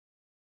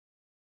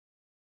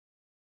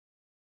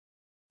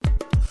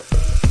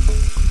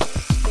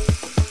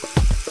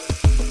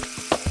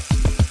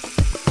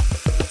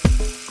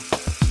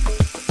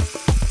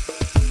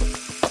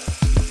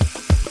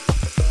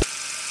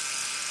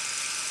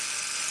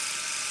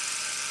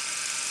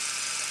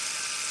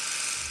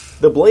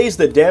The blaze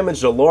that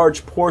damaged a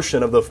large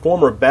portion of the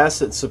former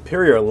Bassett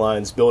Superior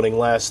Lines building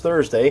last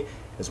Thursday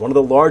is one of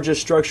the largest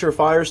structure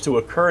fires to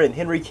occur in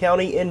Henry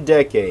County in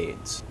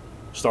decades.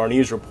 Star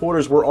News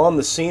reporters were on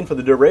the scene for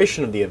the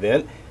duration of the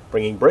event,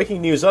 bringing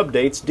breaking news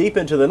updates deep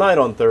into the night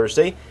on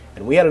Thursday,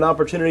 and we had an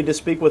opportunity to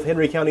speak with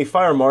Henry County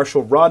Fire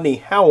Marshal Rodney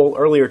Howell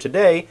earlier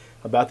today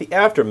about the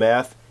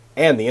aftermath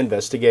and the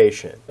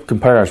investigation. It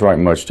compares right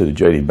much to the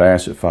J.D.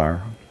 Bassett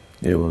fire.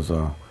 It was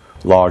a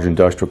large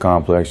industrial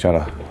complex, had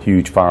a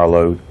huge fire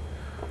load,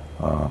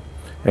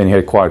 and you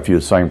had quite a few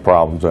of the same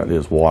problems, that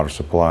is water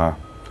supply,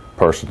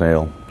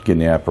 personnel, getting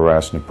the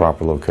apparatus in the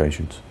proper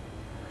locations.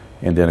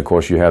 And then of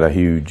course you had a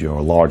huge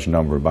or large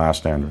number of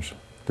bystanders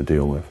to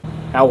deal with.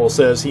 Howell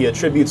says he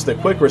attributes the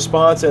quick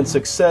response and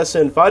success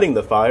in fighting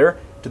the fire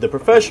to the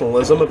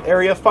professionalism of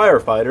area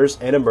firefighters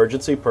and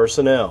emergency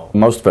personnel.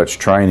 Most of that's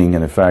training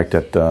and the fact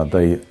that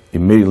they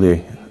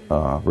immediately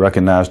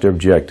recognized their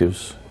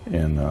objectives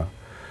and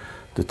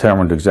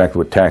determined exactly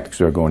what tactics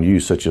they're going to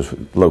use, such as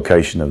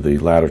location of the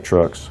ladder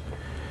trucks.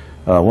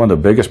 One of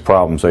the biggest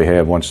problems they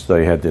had once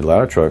they had the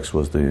ladder trucks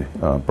was the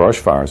brush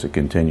fires that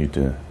continued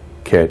to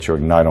catch or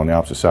ignite on the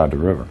opposite side of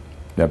the river.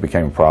 That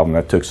became a problem.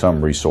 That took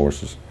some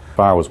resources.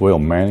 Fire was well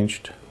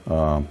managed.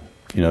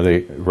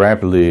 They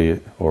rapidly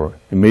or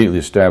immediately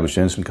established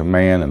incident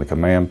command and the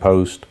command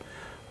post.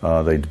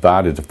 They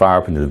divided the fire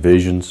up into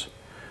divisions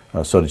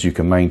so that you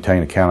can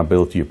maintain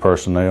accountability of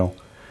personnel.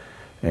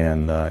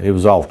 And it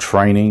was all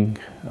training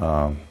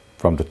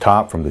from the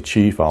top, from the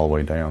chief, all the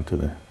way down to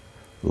the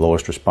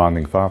lowest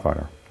responding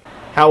firefighter.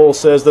 Howell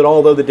says that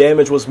although the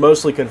damage was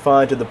mostly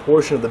confined to the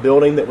portion of the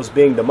building that was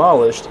being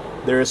demolished,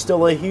 there is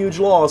still a huge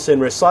loss in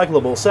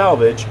recyclable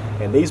salvage,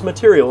 and these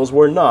materials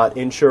were not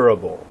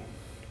insurable.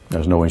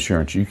 There's no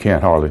insurance. You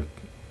can't hardly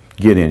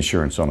get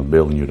insurance on a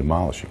building you're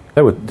demolishing.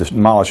 They were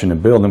demolishing the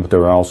building, but they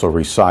were also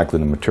recycling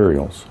the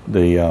materials.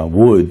 The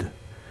wood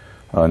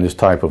in this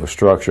type of a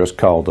structure is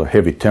called a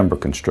heavy timber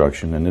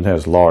construction, and it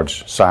has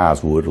large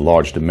size wood,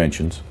 large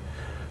dimensions,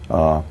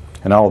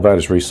 and all of that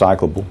is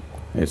recyclable.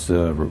 It's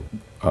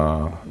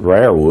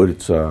rare wood.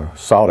 It's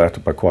sought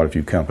after by quite a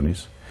few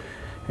companies,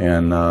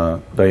 and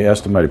the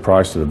estimated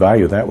price of the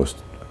value of that was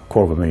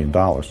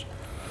 $250,000.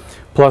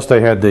 Plus they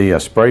had the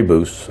spray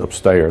booths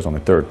upstairs on the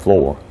third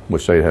floor,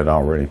 which they had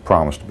already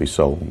promised to be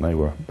sold, and they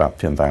were about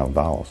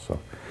 $10,000, so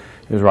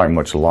it was right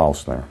much a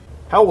loss there.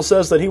 Howell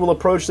says that he will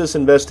approach this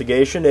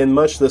investigation in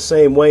much the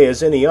same way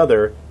as any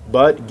other,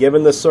 but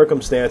given the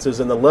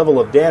circumstances and the level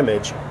of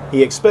damage,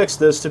 he expects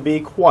this to be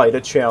quite a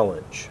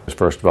challenge.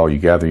 First of all, you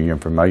gather your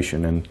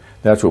information, and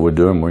that's what we're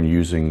doing. We're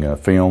using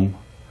film,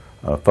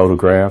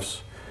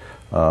 photographs.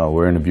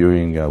 We're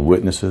interviewing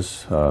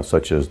witnesses,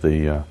 such as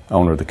the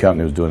owner of the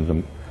company who's doing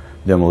the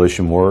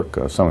demolition work,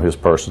 some of his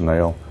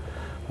personnel,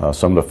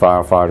 some of the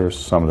firefighters,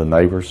 some of the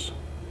neighbors.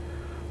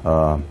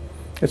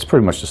 It's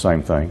pretty much the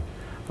same thing.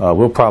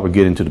 We'll probably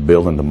get into the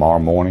building tomorrow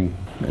morning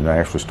and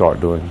actually start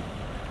doing,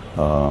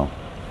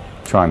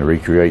 trying to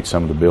recreate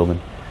some of the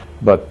building.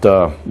 But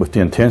with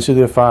the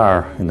intensity of the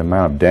fire and the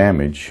amount of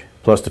damage,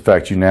 plus the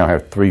fact you now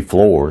have 3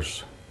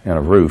 floors and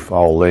a roof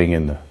all laying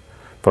in the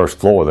first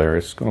floor there,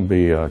 it's going to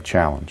be a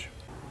challenge.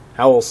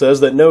 Howell says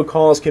that no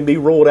cause can be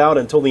ruled out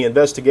until the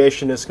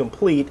investigation is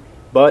complete,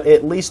 but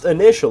at least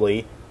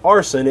initially,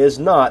 arson is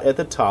not at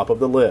the top of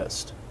the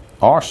list.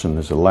 Arson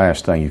is the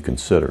last thing you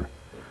consider.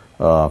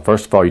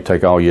 First of all, you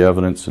take all your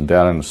evidence and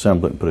data and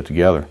assemble it and put it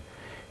together.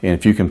 And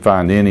if you can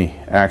find any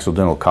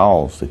accidental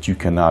cause that you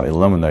cannot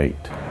eliminate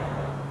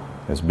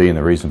as being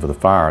the reason for the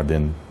fire,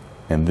 then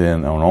and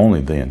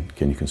only then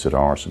can you consider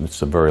arson. It's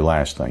the very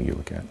last thing you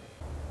look at.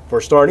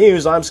 For Star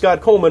News, I'm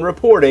Scott Coleman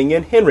reporting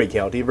in Henry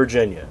County,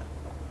 Virginia.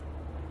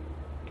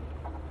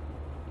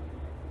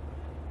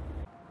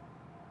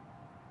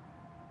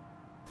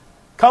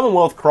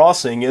 Commonwealth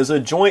Crossing is a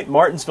joint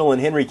Martinsville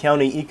and Henry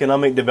County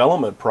economic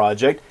development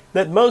project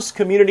that most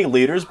community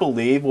leaders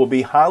believe will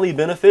be highly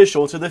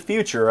beneficial to the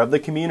future of the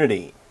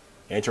community.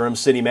 Interim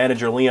City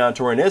Manager Leon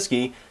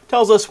Tornitzky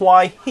tells us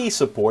why he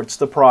supports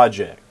the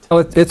project. Well,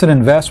 it's an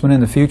investment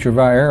in the future of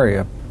our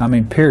area. I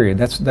mean, period.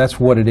 That's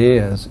what it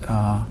is.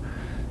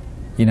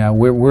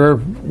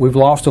 We've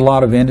lost a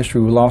lot of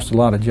industry, we've lost a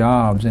lot of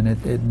jobs, and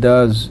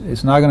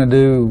it's not going to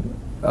do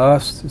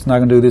us, it's not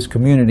going to do this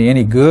community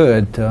any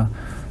good to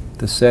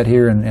sit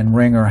here and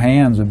wring our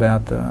hands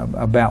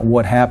about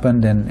what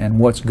happened and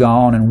what's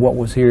gone and what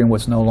was here and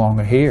what's no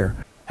longer here.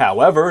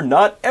 However,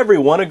 not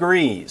everyone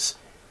agrees.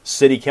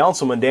 City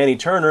Councilman Danny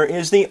Turner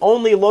is the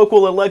only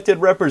local elected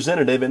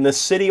representative in the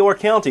city or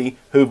county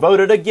who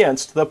voted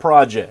against the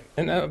project.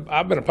 And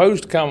I've been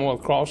opposed to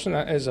Commonwealth Crossing,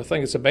 as I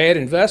think it's a bad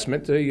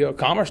investment. The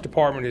Commerce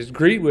Department has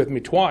agreed with me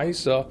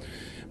twice.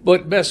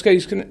 But best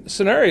case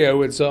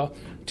scenario, it's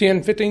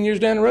 10, 15 years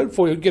down the road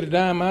before you get a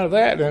dime out of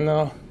that,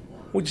 and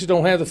we just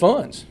don't have the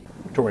funds.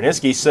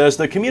 Tornitzky says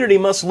the community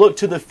must look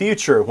to the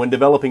future when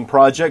developing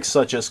projects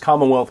such as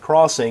Commonwealth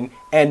Crossing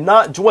and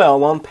not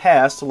dwell on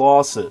past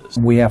losses.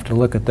 We have to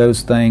look at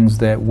those things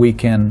that we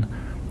can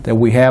that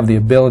we have the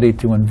ability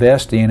to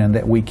invest in and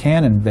that we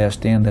can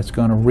invest in that's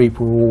going to reap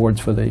rewards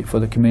for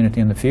the community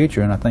in the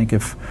future. And I think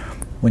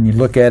when you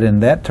look at it in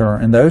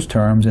those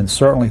terms, and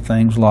certainly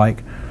things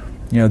like,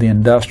 you know, the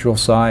industrial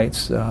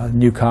sites,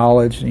 new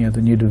college, you know,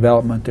 the new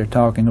development they're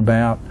talking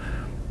about,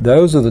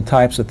 those are the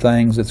types of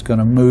things that's going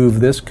to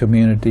move this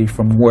community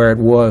from where it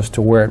was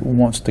to where it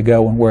wants to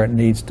go and where it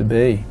needs to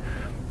be.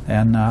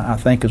 And I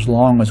think as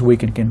long as we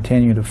can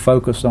continue to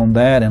focus on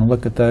that and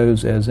look at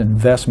those as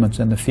investments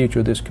in the future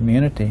of this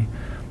community,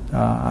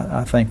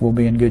 I think we'll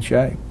be in good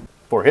shape.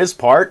 For his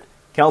part,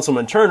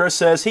 Councilman Turner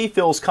says he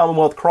feels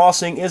Commonwealth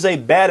Crossing is a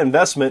bad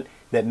investment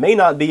that may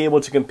not be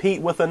able to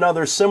compete with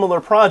another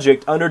similar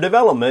project under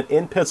development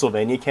in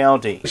Pittsylvania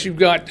County. You've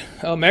got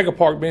a mega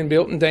park being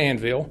built in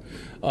Danville.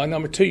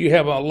 Number two, you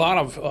have a lot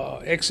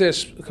of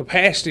excess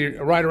capacity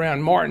right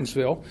around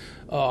Martinsville.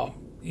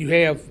 You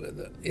have,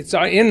 it's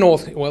in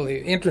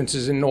the entrance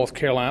is in North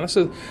Carolina,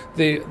 so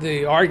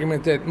the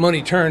argument that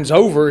money turns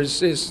over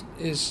is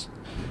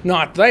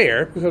not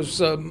there, because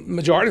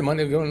majority of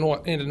money is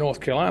going into North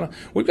Carolina.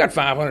 We've got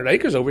 500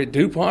 acres over at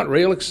DuPont,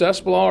 rail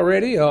accessible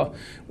already. We're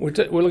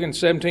looking at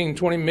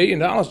 $17–20 million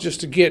just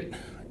to get,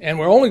 and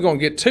we're only going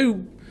to get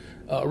 2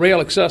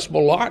 rail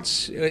accessible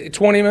lots at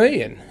 $20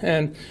 million.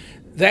 And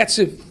that's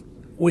if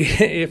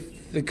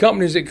the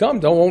companies that come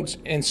don't want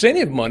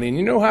incentive money, and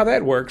you know how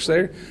that works.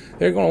 They're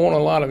going to want a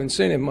lot of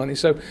incentive money.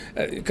 So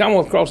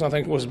Commonwealth Crossing, I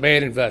think, was a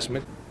bad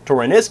investment.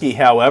 Toreniski,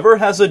 however,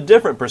 has a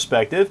different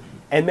perspective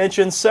and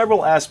mentions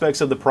several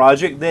aspects of the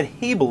project that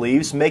he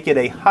believes make it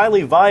a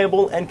highly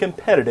viable and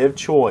competitive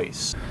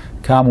choice.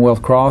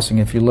 Commonwealth Crossing,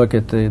 if you look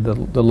at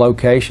the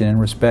location in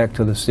respect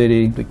to the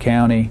city, the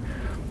county,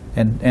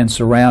 and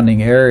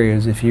surrounding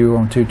areas, if you're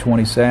on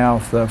 220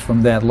 South,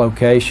 from that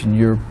location,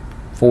 you're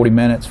 40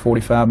 minutes,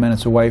 45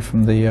 minutes away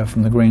from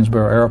the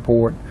Greensboro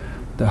Airport.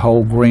 The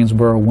whole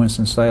Greensboro,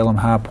 Winston-Salem,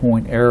 High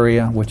Point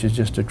area, which is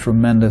just a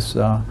tremendous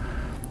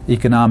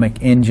economic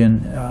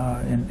engine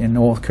in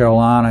North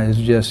Carolina,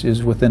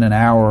 is within an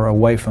hour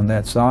away from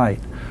that site.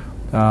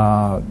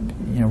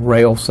 You know,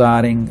 rail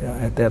siding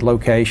at that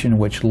location,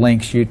 which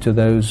links you to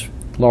those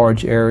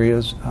large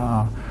areas,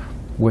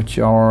 which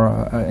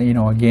are, you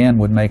know, again,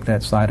 would make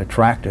that site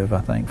attractive,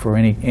 I think, for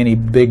any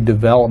big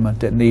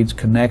development that needs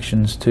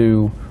connections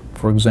to,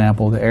 for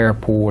example, the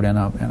airport and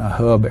a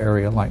hub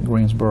area like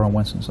Greensboro and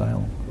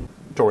Winston-Salem.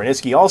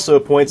 Toreniski also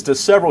points to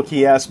several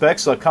key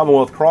aspects of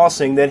Commonwealth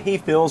Crossing that he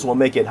feels will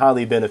make it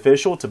highly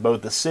beneficial to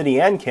both the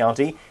city and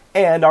county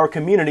and our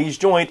community's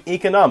joint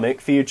economic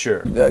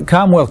future.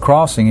 Commonwealth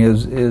Crossing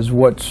is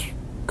what's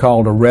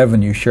called a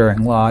revenue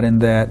sharing lot, in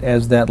that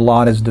as that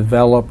lot is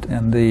developed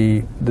and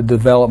the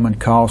development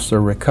costs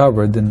are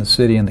recovered, then the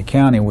city and the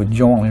county would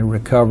jointly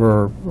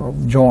recover, or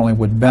jointly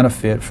would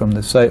benefit from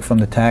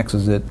the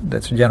taxes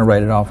that's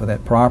generated off of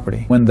that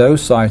property. When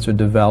those sites are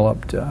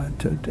developed,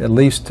 at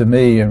least to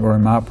me, or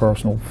in my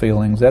personal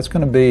feelings, that's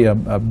going to be a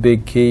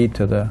big key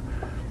to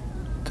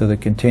the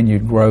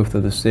continued growth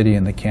of the city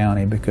and the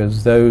county,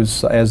 because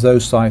as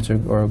those sites are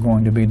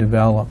going to be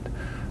developed,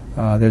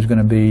 there's going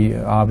to be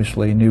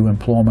obviously new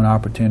employment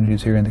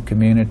opportunities here in the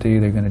community.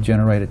 They're going to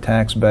generate a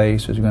tax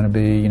base. There's going to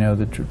be, you know,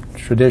 the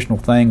traditional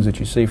things that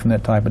you see from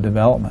that type of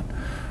development.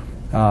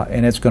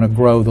 And it's going to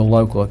grow the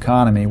local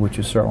economy, which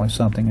is certainly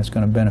something that's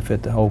going to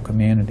benefit the whole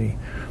community.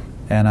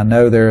 And I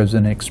know there is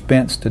an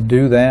expense to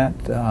do that,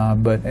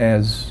 but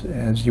as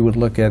you would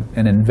look at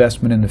an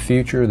investment in the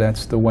future,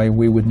 that's the way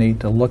we would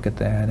need to look at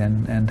that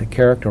and to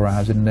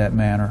characterize it in that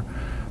manner.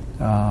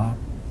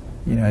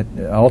 You know,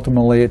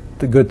 ultimately,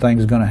 the good thing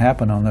is going to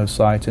happen on those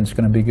sites, and it's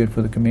going to be good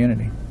for the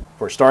community.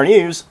 For Star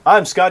News,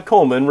 I'm Scott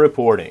Coleman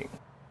reporting.